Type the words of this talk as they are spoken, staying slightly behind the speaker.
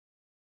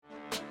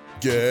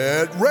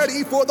Get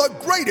ready for the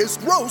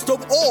greatest roast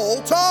of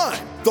all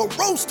time, the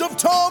Roast of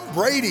Tom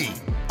Brady,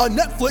 a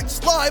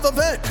Netflix live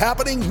event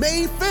happening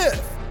May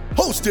 5th.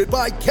 Hosted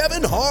by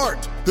Kevin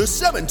Hart, the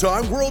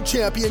 7-time world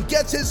champion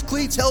gets his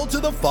cleats held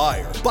to the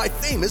fire by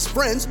famous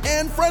friends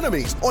and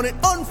frenemies on an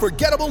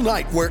unforgettable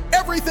night where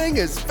everything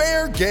is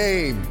fair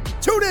game.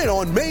 Tune in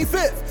on May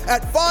 5th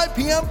at 5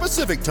 p.m.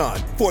 Pacific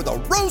time for the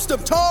Roast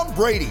of Tom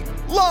Brady,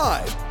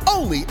 live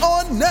only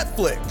on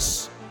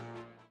Netflix.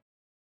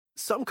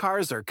 Some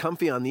cars are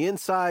comfy on the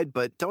inside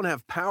but don't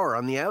have power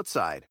on the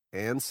outside.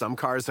 And some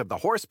cars have the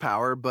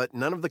horsepower but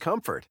none of the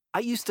comfort.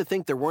 I used to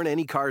think there weren't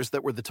any cars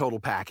that were the total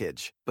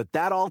package. But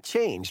that all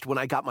changed when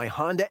I got my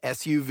Honda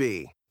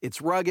SUV. It's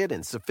rugged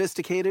and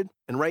sophisticated.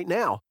 And right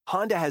now,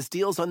 Honda has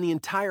deals on the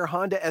entire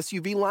Honda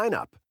SUV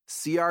lineup.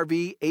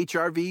 CR-V,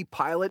 HR-V,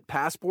 Pilot,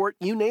 Passport,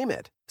 you name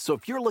it. So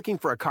if you're looking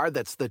for a car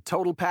that's the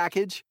total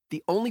package,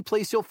 the only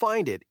place you'll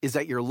find it is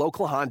at your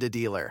local Honda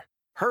dealer.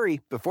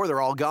 Hurry before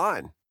they're all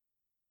gone.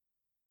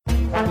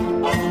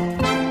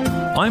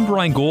 I'm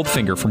Brian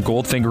Goldfinger from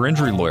Goldfinger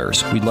Injury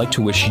Lawyers. We'd like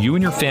to wish you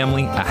and your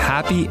family a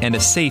happy and a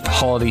safe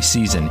holiday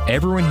season.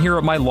 Everyone here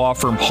at my law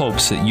firm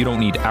hopes that you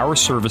don't need our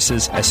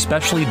services,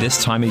 especially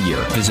this time of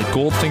year. Visit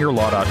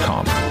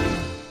goldfingerlaw.com.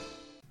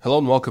 Hello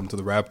and welcome to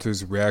the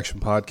Raptors Reaction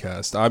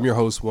Podcast. I'm your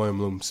host, William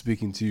Bloom,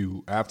 speaking to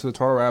you after the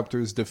Toronto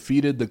Raptors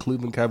defeated the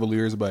Cleveland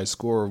Cavaliers by a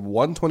score of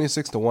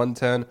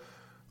 126-110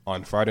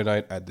 on Friday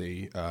night at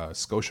the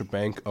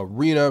Scotiabank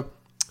Arena.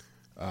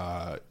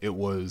 It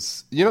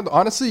was,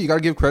 honestly, you got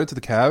to give credit to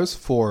the Cavs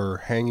for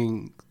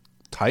hanging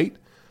tight,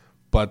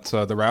 but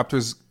the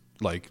Raptors,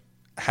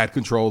 had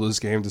control of this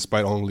game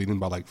despite only leading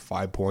by,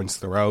 5 points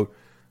throughout.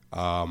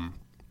 And,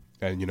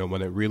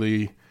 when it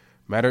really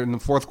mattered in the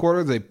fourth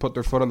quarter, they put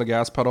their foot on the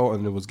gas pedal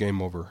and it was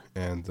game over.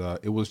 And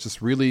it was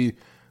just really,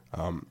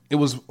 it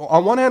was,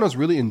 on one hand, it was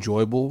really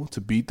enjoyable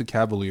to beat the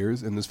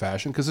Cavaliers in this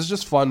fashion because it's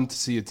just fun to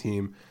see a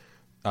team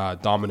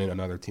dominate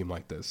another team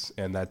like this.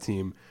 And that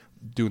team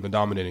doing the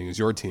dominating is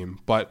your team.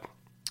 But,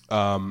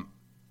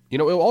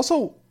 it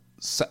also,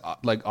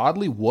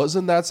 oddly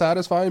wasn't that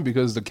satisfying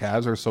because the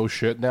Cavs are so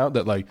shit now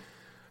that,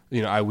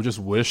 I would just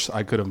wish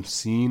I could have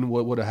seen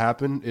what would have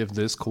happened if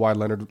this Kawhi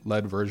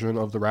Leonard-led version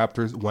of the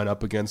Raptors went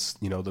up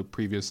against, the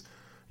previous,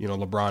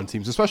 LeBron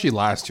teams, especially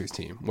last year's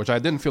team, which I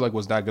didn't feel like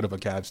was that good of a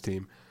Cavs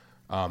team.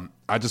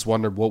 I just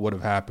wondered what would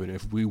have happened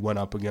if we went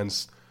up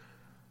against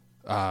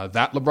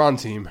that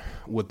LeBron team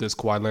with this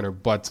Kawhi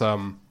Leonard. But,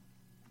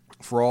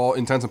 for all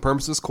intents and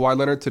purposes, Kawhi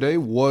Leonard today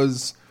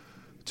was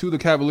to the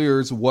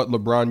Cavaliers what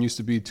LeBron used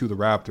to be to the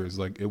Raptors.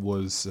 It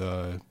was,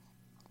 a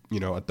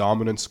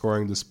dominant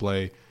scoring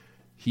display.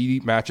 He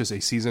matches a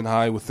season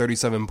high with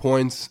 37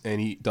 points, and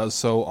he does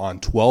so on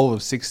 12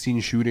 of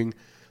 16 shooting,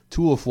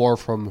 2 of 4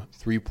 from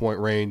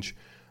three-point range,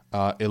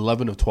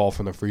 11 of 12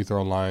 from the free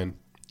throw line.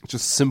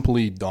 Just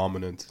simply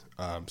dominant.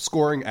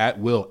 Scoring at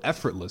will,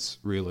 effortless,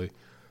 really.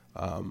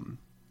 And,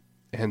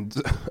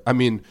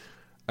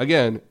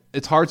 again,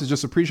 it's hard to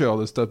just appreciate all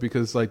this stuff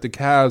because, the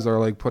Cavs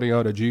are, putting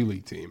out a G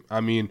League team.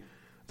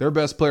 Their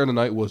best player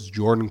tonight was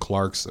Jordan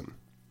Clarkson,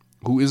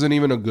 who isn't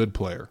even a good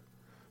player.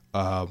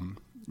 But,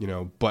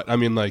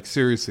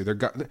 seriously,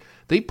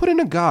 they put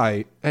in a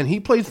guy, and he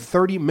played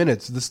 30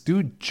 minutes. This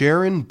dude,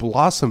 Jaren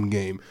Blossom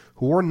game,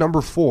 who wore number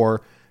 4.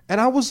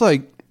 And I was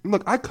like,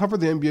 look, I cover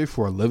the NBA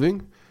for a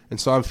living, and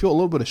so I feel a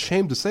little bit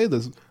ashamed to say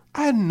this.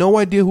 I had no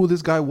idea who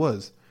this guy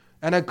was.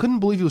 And I couldn't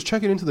believe he was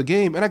checking into the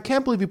game. And I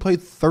can't believe he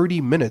played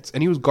 30 minutes.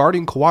 And he was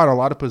guarding Kawhi on a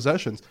lot of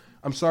possessions.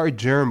 I'm sorry,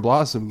 Jaren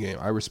Blossom game.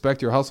 I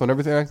respect your hustle and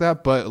everything like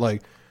that. But,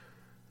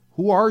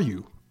 who are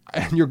you?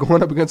 And you're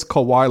going up against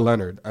Kawhi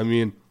Leonard.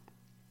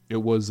 It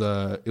was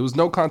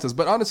no contest.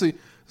 But honestly,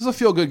 this is a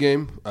feel-good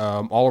game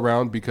all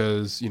around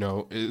because,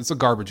 it's a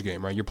garbage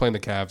game, right? You're playing the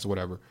Cavs,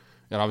 whatever.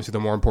 And obviously the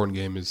more important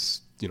game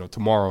is,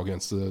 tomorrow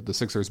against the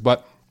Sixers.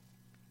 But,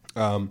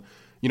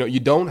 you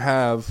don't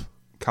have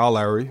Kyle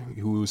Lowry,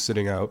 who was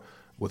sitting out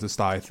with his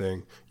thigh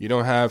thing. You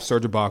don't have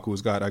Serge Ibaka,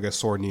 who's got,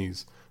 sore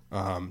knees.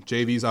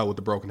 JV's out with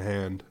the broken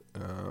hand.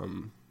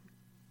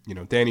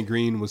 Danny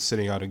Green was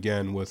sitting out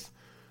again with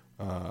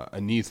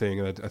a knee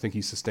thing that I think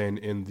he sustained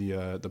in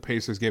the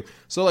Pacers game.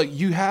 So,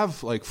 you have,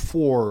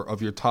 4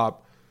 of your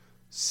top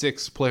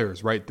 6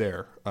 players right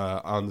there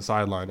on the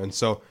sideline. And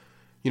so,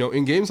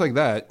 in games like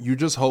that, you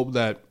just hope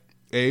that,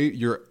 A,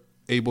 you're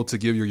able to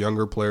give your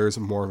younger players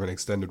more of an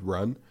extended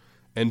run,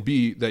 and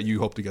B, that you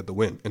hope to get the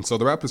win. And so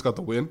the Raptors got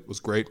the win. It was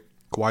great.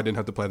 Kawhi didn't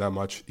have to play that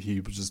much. He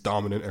was just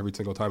dominant every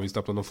single time he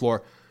stepped on the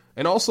floor.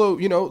 And also,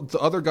 the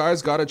other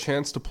guys got a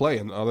chance to play,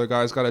 and the other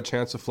guys got a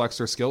chance to flex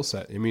their skill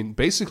set.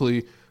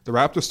 Basically, the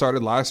Raptors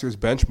started last year's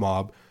bench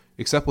mob,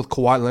 except with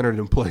Kawhi Leonard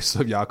in place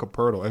of Jakob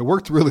Poeltl. It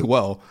worked really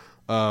well.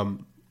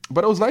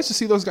 But it was nice to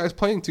see those guys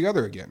playing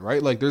together again,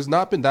 right? There's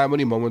not been that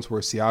many moments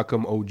where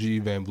Siakam,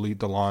 OG, Van Vliet,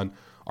 DeLon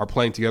are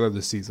playing together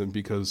this season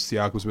because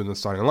Siakam's been in the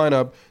starting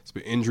lineup. It's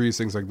been injuries,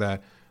 things like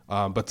that.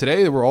 But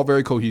today, they were all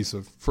very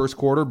cohesive. First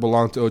quarter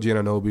belonged to OG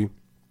Anunoby.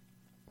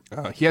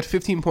 He had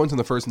 15 points in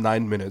the first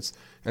 9 minutes,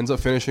 ends up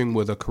finishing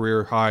with a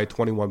career-high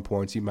 21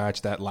 points. He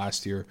matched that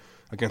last year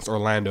against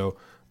Orlando.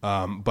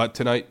 But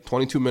tonight,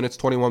 22 minutes,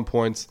 21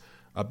 points,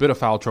 a bit of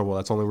foul trouble.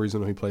 That's the only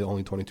reason he played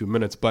only 22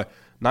 minutes. But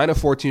 9 of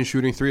 14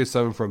 shooting, 3 of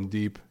 7 from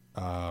deep,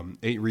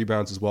 8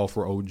 rebounds as well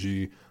for OG,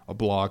 a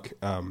block.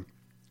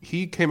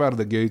 He came out of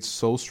the gates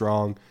so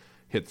strong,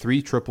 hit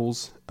 3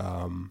 triples,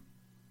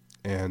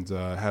 and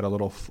had a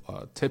little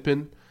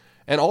tip-in.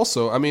 And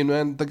also, I mean,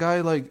 man, the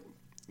guy, like,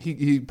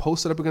 he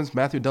posted up against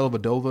Matthew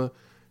Dellavedova,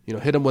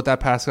 hit him with that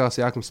Pascal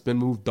Siakam spin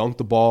move, dunked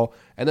the ball.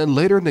 And then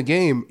later in the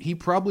game, he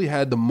probably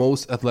had the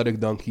most athletic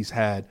dunk he's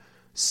had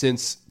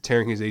since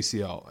tearing his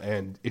ACL.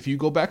 And if you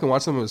go back and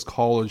watch some of his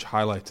college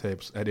highlight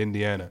tapes at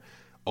Indiana,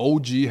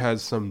 OG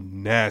has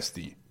some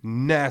nasty,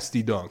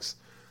 nasty dunks.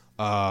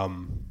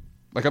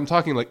 Like I'm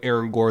talking like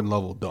Aaron Gordon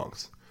level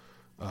dunks.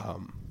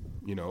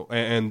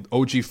 And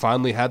OG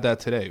finally had that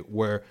today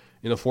where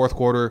in the fourth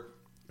quarter,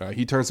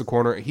 he turns the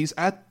corner. He's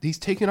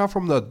taking off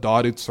from the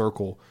dotted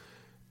circle,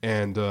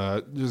 and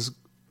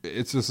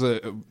it's just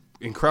an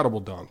incredible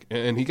dunk.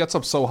 And he gets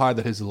up so high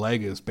that his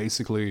leg is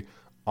basically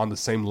on the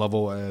same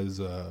level as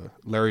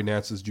Larry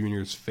Nance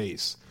Jr.'s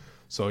face.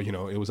 So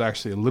it was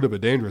actually a little bit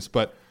dangerous.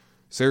 But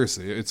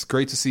seriously, it's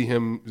great to see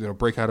him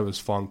break out of his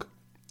funk.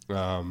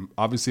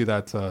 Obviously,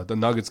 that the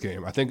Nuggets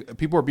game, I think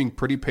people are being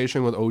pretty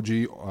patient with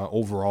OG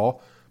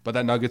overall. But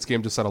that Nuggets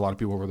game just set a lot of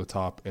people over the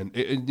top. And,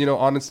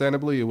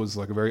 understandably, it was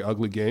like a very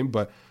ugly game.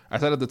 But I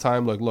said at the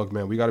time, like, look,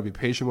 man, we got to be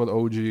patient with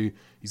OG.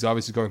 He's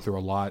obviously going through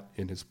a lot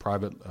in his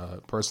private,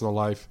 personal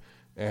life.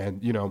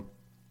 And,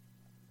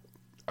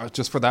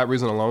 just for that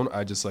reason alone,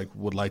 I just,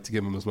 would like to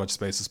give him as much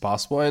space as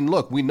possible. And,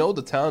 look, we know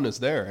the talent is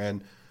there.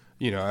 And,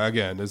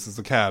 again, this is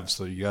the Cavs,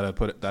 so you got to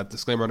put that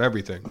disclaimer on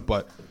everything.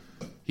 But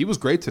he was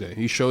great today.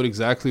 He showed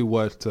exactly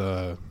what,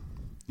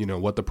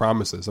 what the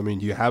promise is. I mean,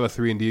 you have a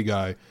 3-and-D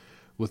guy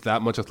with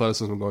that much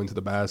athleticism going to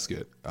the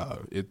basket.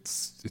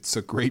 It's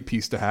a great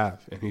piece to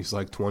have, and he's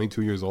like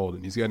 22 years old,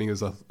 and he's getting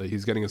his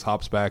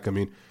hops back. I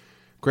mean,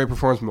 great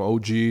performance from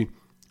OG.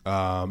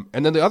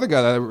 And then the other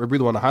guy that I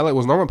really want to highlight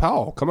was Norman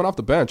Powell coming off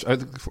the bench. I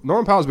think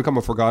Norman Powell has become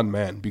a forgotten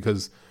man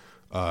because,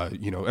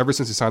 ever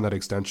since he signed that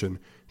extension,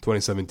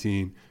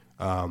 2017,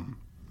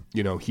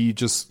 he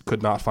just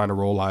could not find a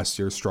role last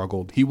year.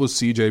 Struggled. He was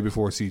CJ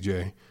before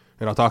CJ,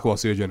 and I'll talk about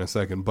CJ in a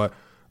second, but.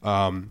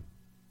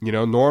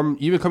 Norm,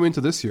 even coming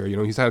into this year,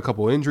 he's had a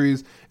couple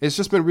injuries. It's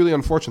just been really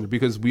unfortunate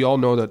because we all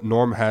know that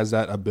Norm has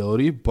that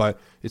ability, but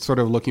it's sort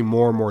of looking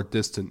more and more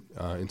distant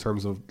in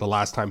terms of the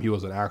last time he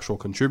was an actual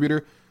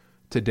contributor.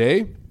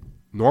 Today,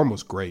 Norm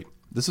was great.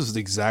 This is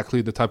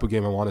exactly the type of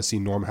game I want to see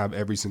Norm have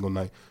every single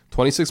night.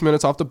 26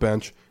 minutes off the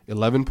bench,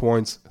 11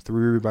 points,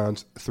 3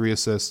 rebounds, 3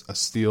 assists, a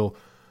steal,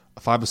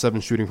 5 of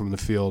 7 shooting from the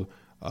field.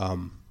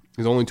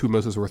 His only 2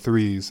 misses were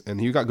threes, and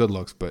he got good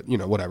looks, but,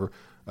 whatever.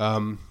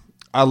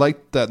 I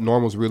like that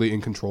Norm was really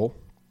in control.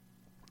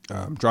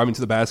 Driving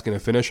to the basket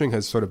and finishing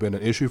has sort of been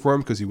an issue for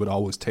him because he would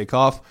always take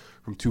off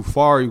from too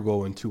far. You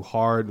go in too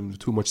hard and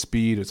too much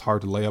speed. It's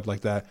hard to lay up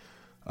like that.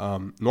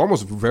 Norm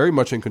was very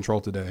much in control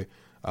today.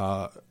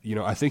 I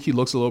think he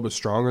looks a little bit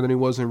stronger than he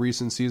was in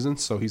recent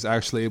seasons, so he's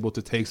actually able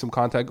to take some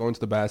contact, go into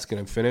the basket,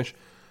 and finish.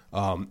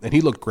 And he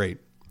looked great.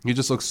 He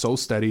just looks so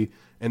steady,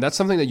 and that's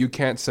something that you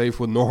can't say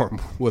with Norm,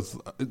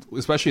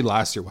 especially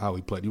last year how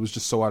he played. He was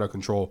just so out of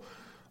control.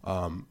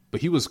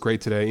 But he was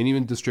great today, and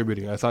even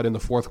distributing. I thought in the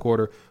fourth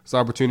quarter, it's an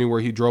opportunity where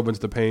he drove into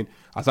the paint.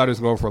 I thought he was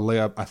going for a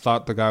layup. I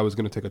thought the guy was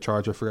going to take a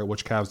charge. I forget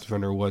which Cavs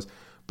defender it was.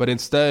 But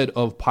instead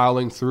of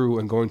piling through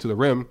and going to the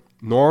rim,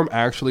 Norm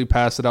actually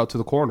passed it out to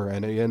the corner,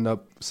 and he ended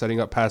up setting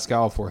up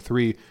Pascal for a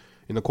 3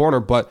 in the corner.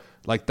 But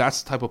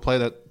that's the type of play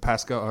that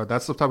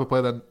that's the type of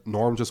play that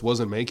Norm just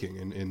wasn't making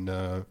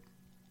in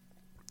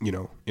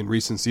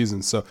recent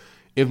seasons. So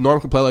if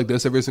Norm could play like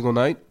this every single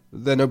night,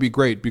 then it'd be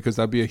great because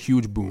that'd be a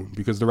huge boon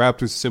because the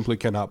Raptors simply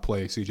cannot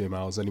play CJ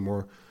Miles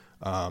anymore.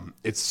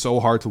 It's so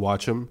hard to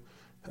watch him.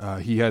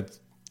 He had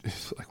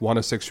 1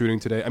 of 6 shooting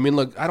today. I mean,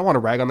 look, I don't want to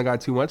rag on the guy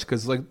too much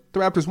because the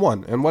Raptors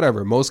won and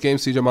whatever. Most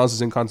games CJ Miles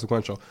is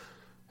inconsequential.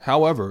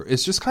 However,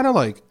 it's just kind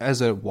of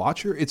as a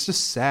watcher, it's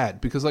just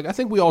sad because I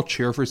think we all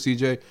cheer for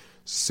CJ.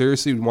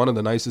 Seriously, one of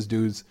the nicest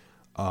dudes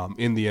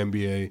in the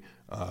NBA.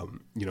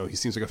 He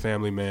seems like a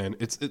family man.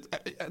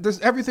 There's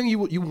everything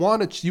you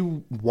want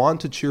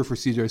to cheer for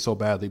CJ so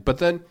badly, but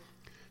then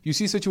you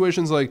see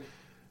situations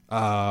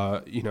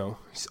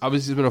obviously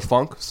he's been a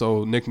funk.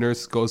 So Nick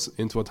Nurse goes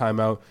into a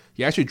timeout.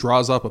 He actually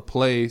draws up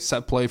a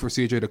set play for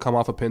CJ to come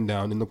off a pin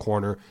down in the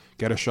corner,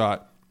 get a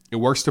shot. It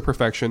works to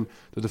perfection.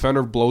 The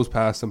defender blows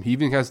past him. He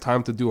even has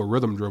time to do a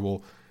rhythm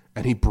dribble,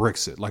 and he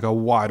bricks it like a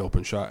wide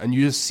open shot. And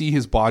you just see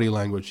his body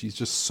language. He's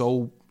just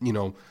so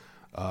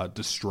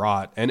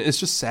distraught, and it's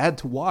just sad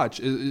to watch.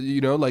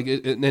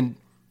 And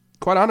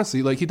quite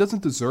honestly, he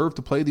doesn't deserve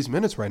to play these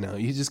minutes right now.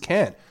 He just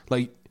can't.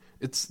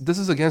 This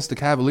is against the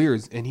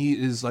Cavaliers, and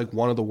he is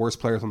one of the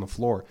worst players on the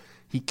floor.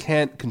 He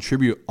can't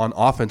contribute on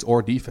offense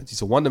or defense.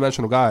 He's a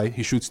one-dimensional guy.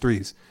 He shoots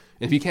threes.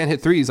 And if he can't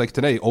hit threes like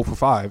today, 0 for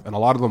 5, and a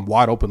lot of them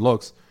wide open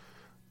looks,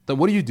 then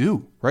what do you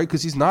do, right?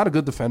 Because he's not a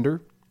good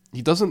defender.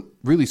 He doesn't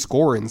really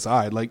score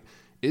inside.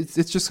 It's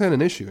just kind of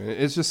an issue.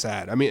 It's just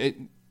sad. I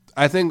mean,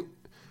 I think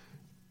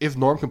if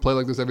Norm can play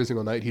like this every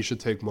single night, he should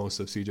take most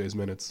of CJ's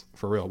minutes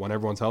for real. When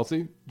everyone's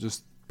healthy,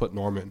 just put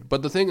Norm in.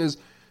 But the thing is,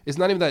 it's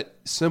not even that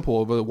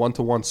simple of a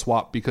one-to-one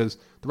swap because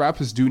the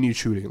Raptors do need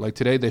shooting. Like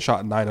today, they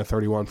shot 9 of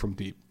 31 from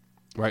deep,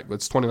 right?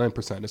 It's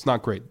 29%. It's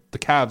not great. The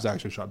Cavs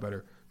actually shot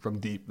better from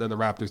deep than the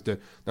Raptors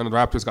did. Then the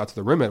Raptors got to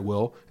the rim at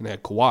will, and they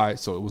had Kawhi,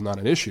 so it was not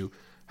an issue.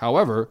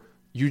 However,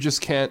 you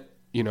just can't,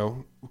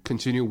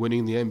 continue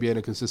winning the NBA on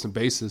a consistent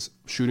basis,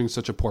 shooting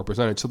such a poor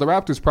percentage. So the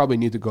Raptors probably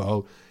need to go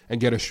out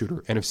and get a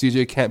shooter. And if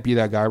CJ can't be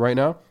that guy right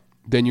now,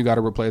 then you got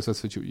to replace that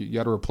situation. You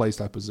got to replace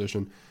that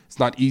position. It's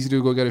not easy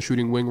to go get a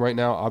shooting wing right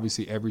now.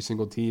 Obviously, every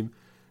single team,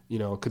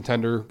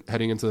 contender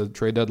heading into the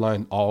trade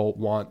deadline, all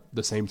want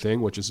the same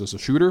thing, which is just a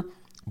shooter.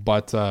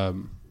 But CJ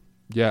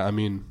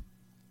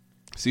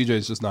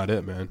is just not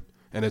it, man.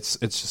 And it's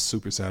just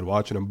super sad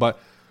watching him. But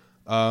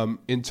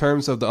in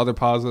terms of the other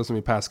positives,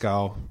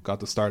 Pascal got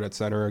the start at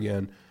center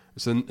again.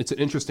 It's an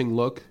interesting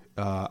look.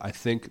 I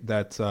think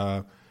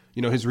that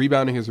his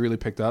rebounding has really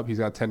picked up. He's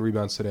got 10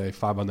 rebounds today,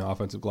 5 on the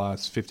offensive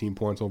glass, 15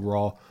 points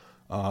overall,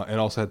 and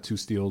also had 2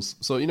 steals.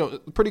 So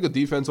pretty good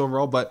defense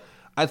overall. But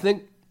I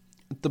think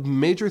the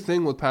major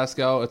thing with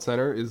Pascal at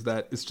center is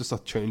that it's just a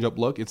change-up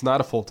look. It's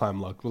not a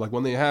full-time look. Like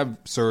when they have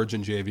Serge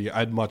and JV,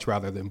 I'd much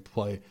rather them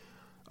play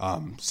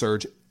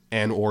Serge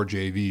and or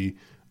JV.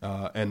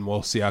 And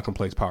we'll see Siakam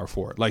plays power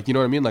forward. Like, you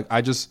know what I mean? Like,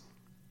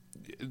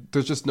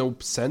 there's just no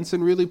sense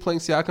in really playing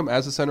Siakam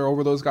as a center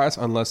over those guys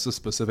unless the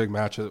specific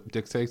matchup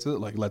dictates it.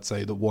 Like, let's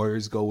say the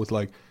Warriors go with,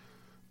 like,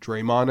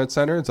 Draymond at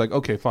center. It's like,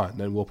 okay, fine.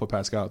 Then we'll put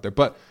Pascal out there.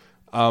 But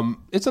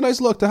it's a nice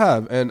look to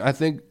have. And I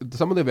think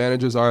some of the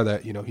advantages are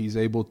that, you know, he's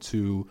able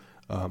to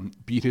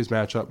beat his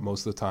matchup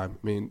most of the time.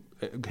 I mean,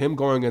 him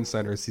going against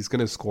centers, he's going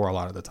to score a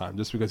lot of the time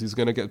just because he's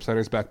going to get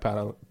centers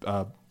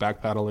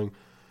backpedaling.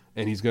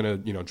 And he's going to,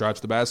 you know, drive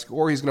to the basket,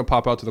 or he's going to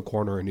pop out to the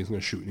corner and he's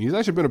going to shoot. And he's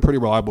actually been a pretty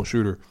reliable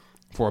shooter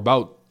for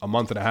about a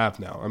month and a half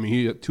now. I mean,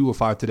 he hit 2 of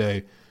 5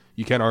 today.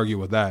 You can't argue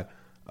with that.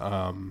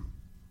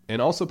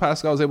 And also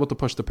Pascal was able to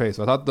push the pace.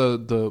 I thought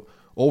the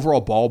overall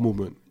ball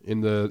movement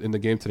in the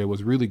game today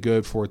was really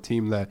good for a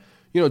team that,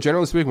 you know,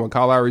 generally speaking, when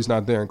Kyle Lowry's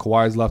not there and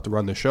Kawhi's left to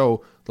run the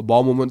show, the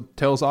ball movement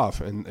tails off,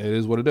 and it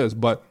is what it is.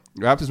 But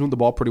the Raptors moved the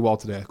ball pretty well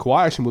today.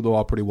 Kawhi actually moved the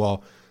ball pretty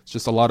well. It's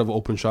just a lot of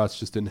open shots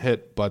just didn't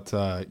hit. But,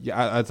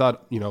 I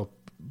thought, you know,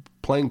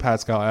 playing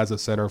Pascal as a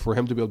center, for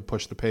him to be able to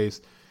push the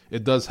pace,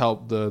 it does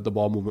help the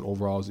ball movement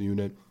overall as a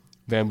unit.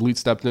 Van Vliet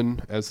stepped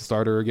in as the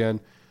starter again.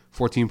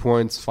 14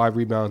 points, 5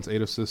 rebounds,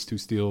 8 assists, 2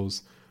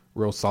 steals.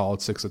 Real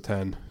solid, 6 of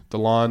 10.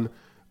 DeLon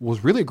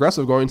was really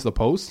aggressive going into the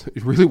post. He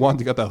really wanted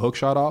to get that hook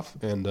shot off,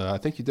 and I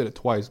think he did it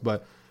twice.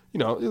 But, you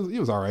know, it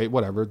was all right,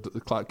 whatever.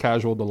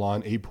 Casual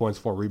DeLon, 8 points,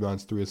 4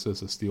 rebounds, 3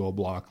 assists, a steal, a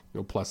block, you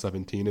know, plus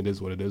 17. It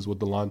is what it is with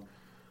DeLon.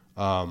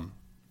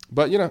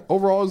 But, you know,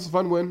 overall, it was a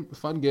fun win, a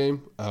fun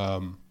game.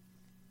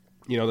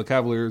 You know, the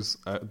Cavaliers,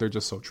 they're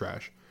just so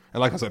trash. And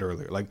like I said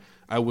earlier, like,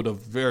 I would have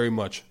very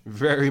much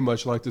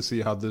liked to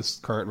see how this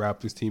current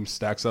Raptors team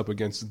stacks up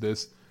against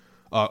this,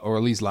 or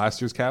at least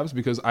last year's Cavs,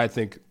 because I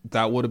think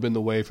that would have been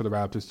the way for the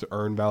Raptors to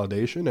earn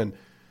validation. And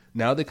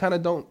now they kind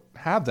of don't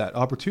have that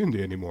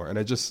opportunity anymore. And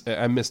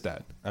I miss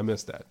that.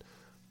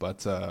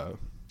 But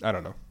I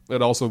don't know.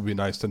 It'd also be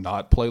nice to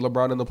not play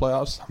LeBron in the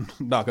playoffs.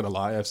 I'm not going to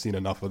lie. I've seen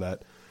enough of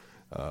that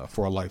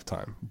for a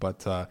lifetime.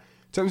 But in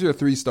terms of your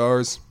 3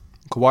 stars,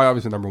 Kawhi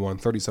obviously number 1,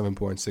 37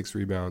 points, 6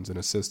 rebounds, an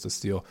assist, a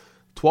steal.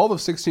 12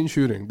 of 16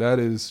 shooting. That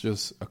is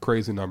just a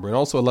crazy number. And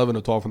also 11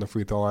 of 12 from the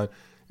free throw line.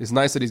 It's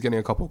nice that he's getting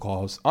a couple of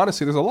calls.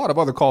 Honestly, there's a lot of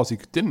other calls he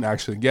didn't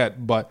actually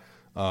get. But,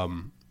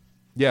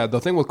 the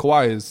thing with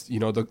Kawhi is, you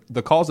know,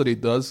 the calls that he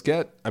does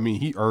get, I mean,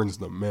 he earns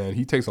them, man.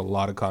 He takes a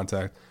lot of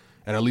contact.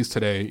 And at least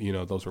today, you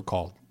know, those were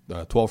called.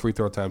 12 free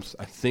throw attempts,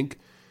 I think,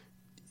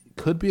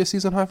 could be a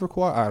season high for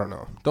Kawhi. I don't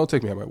know. Don't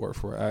take me at my word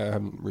for it. I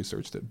haven't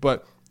researched it.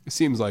 But it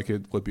seems like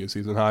it would be a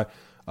season high.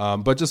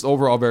 But just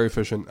overall, very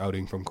efficient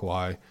outing from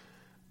Kawhi.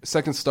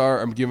 Second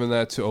star, I'm giving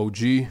that to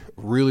OG.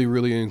 Really,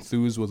 really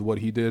enthused with what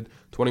he did.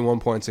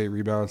 21 points, 8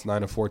 rebounds,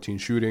 9 of 14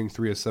 shooting,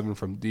 3 of 7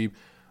 from deep.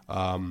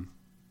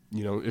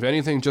 You know, if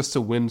anything, just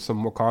to win some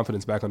more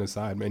confidence back on his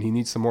side, man, he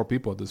needs some more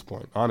people at this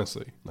point,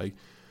 honestly. Like,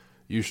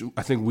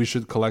 I think we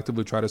should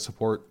collectively try to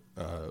support,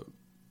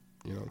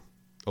 you know,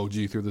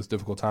 OG through this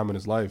difficult time in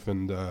his life.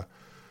 And,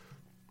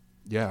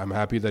 I'm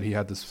happy that he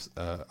had this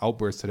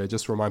outburst today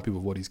just to remind people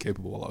of what he's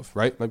capable of,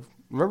 right? Like,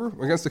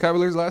 remember against the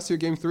Cavaliers last year,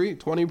 game 3,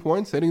 20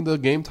 points, hitting the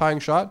game-tying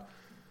shot.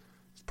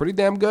 It's pretty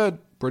damn good.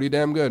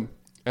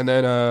 And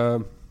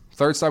then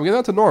third time, get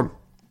out to Norm.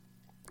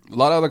 A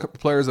lot of other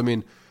players, I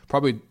mean,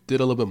 probably did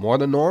a little bit more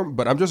than Norm,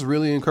 but I'm just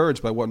really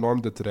encouraged by what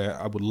Norm did today.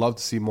 I would love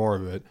to see more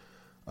of it.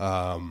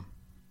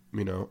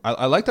 You know,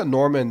 I like that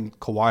Norm and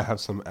Kawhi have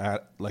some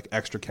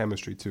extra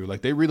chemistry too.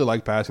 Like, they really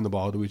like passing the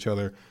ball to each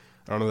other.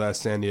 I don't know that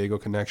San Diego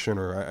connection,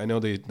 or I know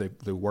they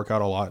work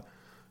out a lot,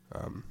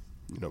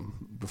 you know,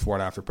 before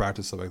and after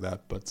practice, stuff like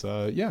that. But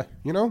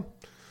you know,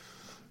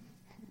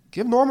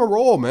 give Norm a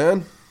role,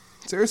 man.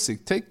 Seriously,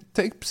 take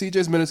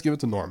CJ's minutes, give it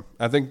to Norm.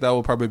 I think that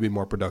will probably be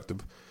more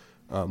productive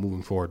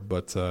moving forward.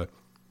 But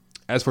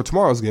as for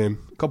tomorrow's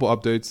game, a couple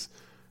updates.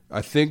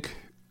 I think,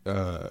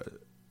 I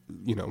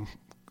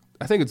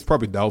think it's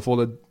probably doubtful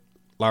that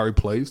Lowry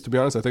plays, to be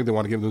honest. I think they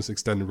want to give him this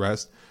extended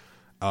rest.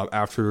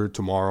 After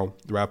tomorrow,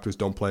 the Raptors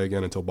don't play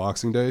again until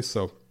Boxing Day,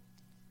 so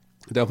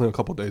definitely a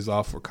couple of days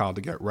off for Kyle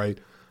to get right.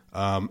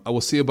 I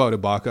will see about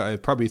Ibaka. I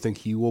probably think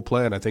he will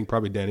play, and I think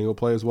probably Danny will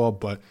play as well,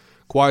 but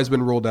Kawhi's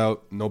been ruled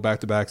out, no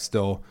back-to-back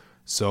still,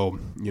 so,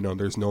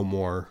 there's no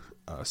more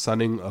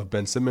sunning of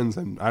Ben Simmons,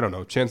 and I don't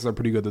know, chances are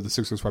pretty good that the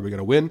Sixers probably going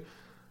to win.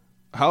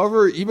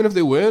 However, even if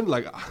they win,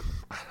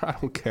 I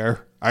don't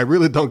care. I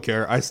really don't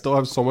care. I still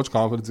have so much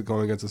confidence in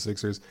going against the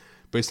Sixers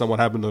based on what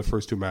happened in the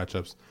first two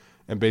matchups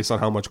and based on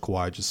how much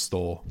Kawhi just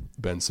stole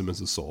Ben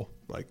Simmons' soul.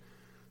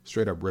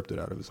 Straight up ripped it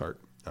out of his heart.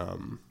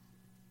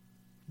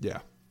 Yeah.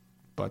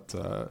 But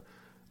I'll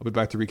be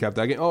back to recap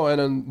that game. Oh, and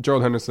then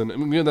Gerald Henderson.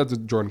 That's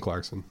Jordan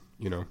Clarkson,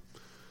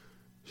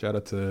 Shout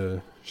out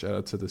to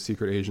the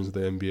secret agents of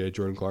the NBA,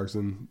 Jordan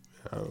Clarkson,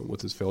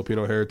 with his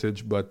Filipino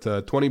heritage.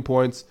 But 20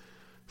 points,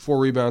 4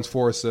 rebounds,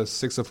 4 assists,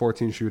 6 of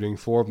 14 shooting,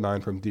 4 of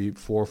 9 from deep,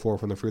 4 of 4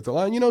 from the free throw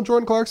line.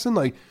 Jordan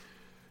Clarkson,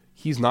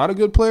 he's not a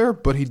good player,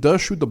 but he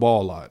does shoot the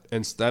ball a lot,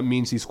 and that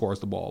means he scores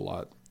the ball a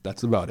lot.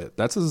 That's about it.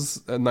 That's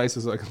as nice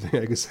as I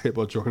can say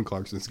about Jordan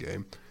Clarkson's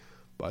game.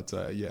 But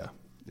yeah,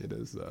 it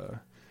is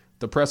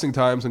depressing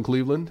times in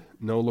Cleveland.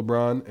 No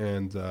LeBron,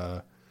 and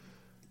the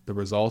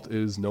result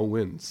is no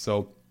wins.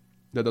 So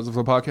that does it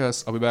for the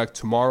podcast. I'll be back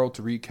tomorrow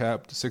to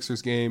recap the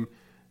Sixers game,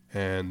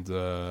 and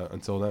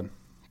until then,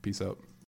 peace out.